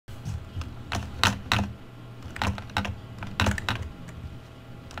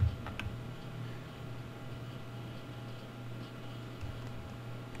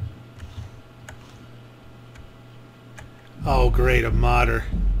Oh, great, a modder.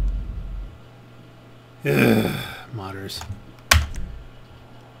 Ugh, modders.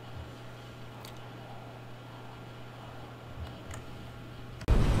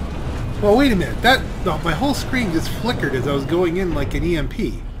 Well, wait a minute. My whole screen just flickered as I was going in like an EMP.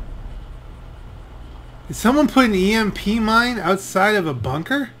 Did someone put an EMP mine outside of a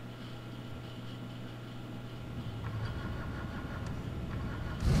bunker?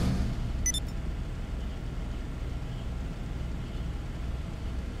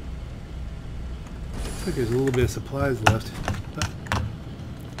 Looks like there's a little bit of supplies left. But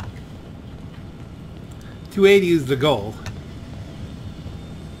 280 is the goal.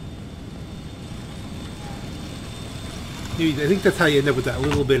 I think that's how you end up with that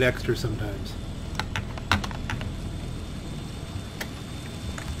little bit extra sometimes.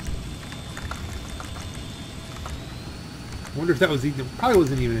 I wonder if that was even, probably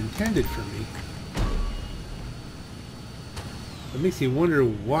wasn't even intended for me. It makes you wonder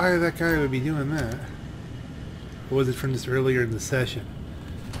why that guy would be doing that. Or was it from just earlier in the session?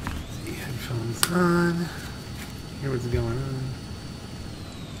 Let's see, headphones on. Hear what's going on.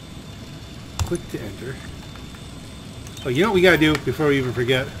 Click to enter. Oh, you know what we gotta do before we even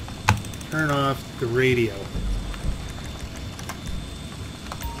forget? Turn off the radio.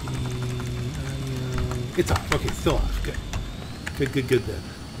 It's off. Okay, still off. Good. Good then.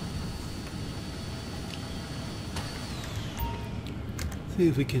 See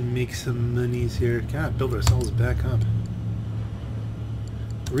if we can make some monies here. God, build ourselves back up.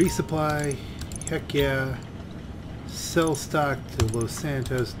 Resupply. Heck yeah. Sell stock to Los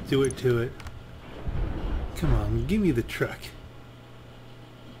Santos. Do it to it. Come on, give me the truck.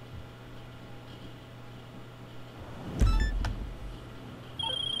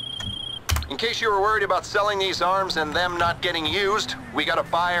 In case you were worried about selling these arms and them not getting used, we got a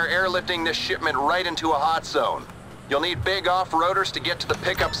buyer airlifting this shipment right into a hot zone. You'll need big off-roaders to get to the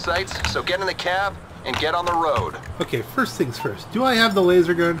pickup sites, so get in the cab and get on the road. Okay, first things first. Do I have the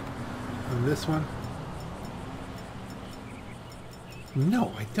laser gun on this one?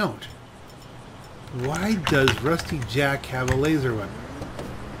 No, I don't. Why does Rusty Jack have a laser weapon?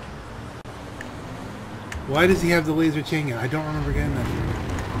 Why does he have the laser chain gun? I don't remember getting that.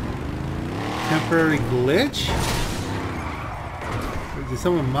 Temporary glitch? Did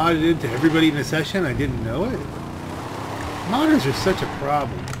someone mod it into everybody in the session? I didn't know it. Modders are such a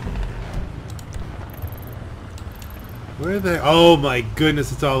problem. Where are they? Oh my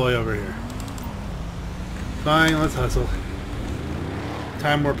goodness, it's all the way over here. Fine, let's hustle.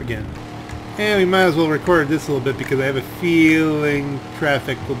 Time warp again. And we might as well record this a little bit because I have a feeling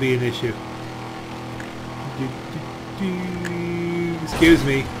traffic will be an issue. Excuse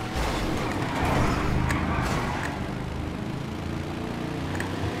me.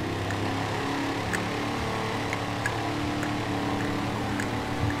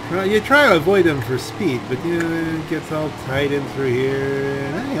 Well, you try to avoid them for speed, but you know, it gets all tight in through here.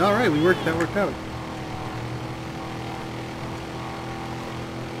 And, hey, all right, that worked out.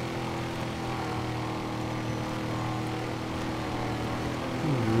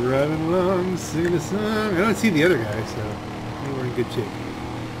 Driving along, singing a song. I don't see the other guy, so we're in good shape.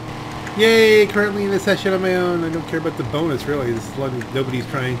 Yay! Currently in a session on my own. I don't care about the bonus, really. This is nobody's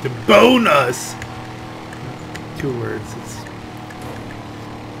trying to bone us. 2 words.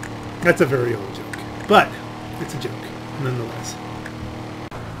 That's a very old joke, but it's a joke nonetheless.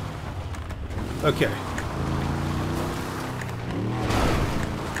 Okay.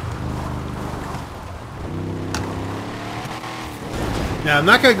 Now, I'm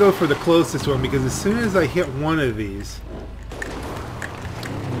not going to go for the closest one because as soon as I hit one of these,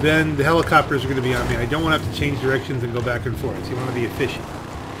 then the helicopters are going to be on me. I don't want to have to change directions and go back and forth. So you want to be efficient.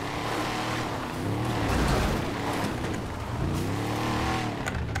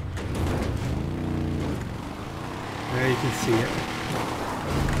 There you can see it.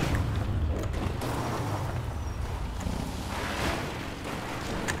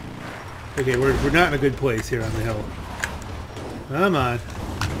 Okay, we're not in a good place here on the hill. Come on.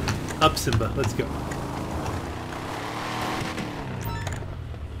 Up, Simba. Let's go.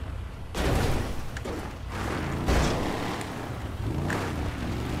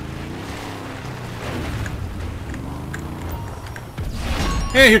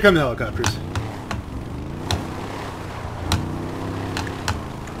 And here come the helicopters.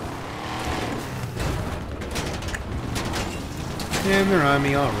 And they're on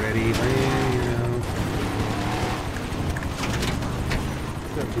me already. You know.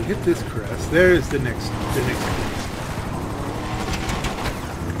 So if we hit this crest, there's the next place.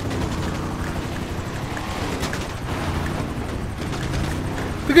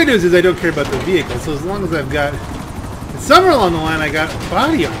 The good news is I don't care about the vehicle, so as long as I've got Somewhere along the line I got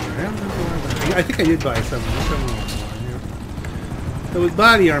body armor. I don't remember where I think I did buy somewhere along the line, yeah. So with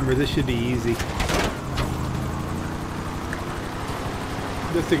body armor, this should be easy.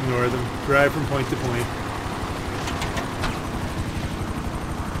 Just ignore them. Drive from point to point.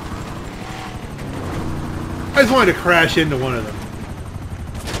 I just wanted to crash into one of them.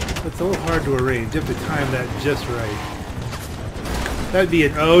 It's a little hard to arrange. You have to time that just right. That'd be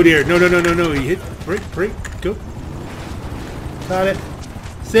an... Oh dear. No, no, no, no, no. You hit... Brake. Go. Got it.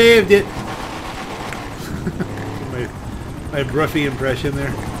 Saved it. my Bruffy impression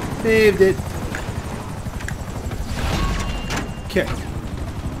there. Saved it. Okay.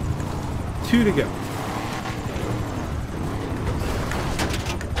 2 to go.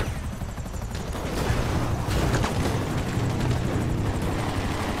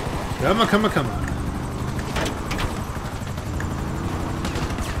 Come on, come on, come on.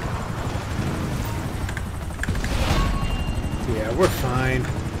 Yeah, we're fine.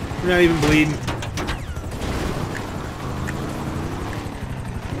 We're not even bleeding.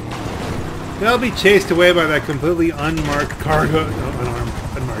 They'll be chased away by that completely unmarked cargo... No,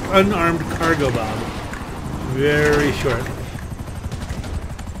 unarmed cargo bomb. Very short.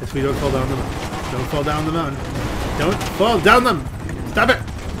 Guess we don't fall down the mountain. Don't fall down the mountain. Don't fall down them! Stop it!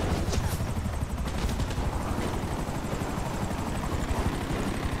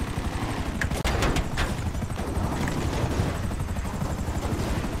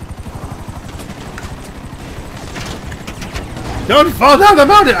 Don't fall down the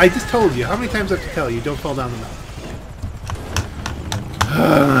mountain! I just told you. How many times do I have to tell you? Don't fall down the mountain.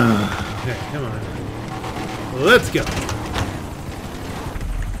 Okay, come on. Let's go.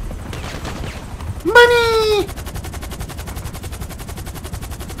 Money!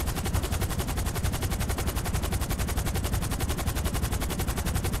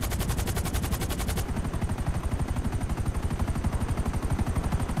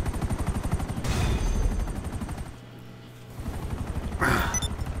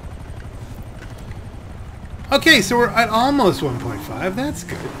 Okay, so we're at almost 1.5. That's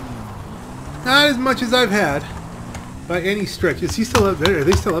good. Not as much as I've had by any stretch. Is he still up there? Are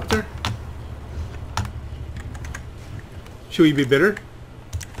they still up there? Should we be bitter?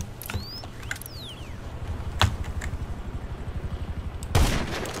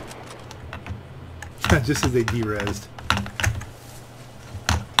 Just as they de-rezzed.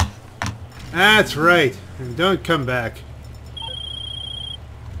 That's right. And don't come back.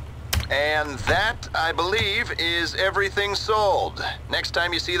 And that, I believe, is everything sold. Next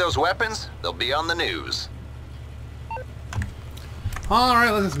time you see those weapons, they'll be on the news.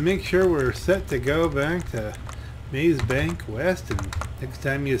 Alright, let's make sure we're set to go back to Maze Bank West, and next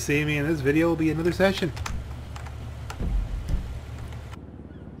time you see me in this video will be another session.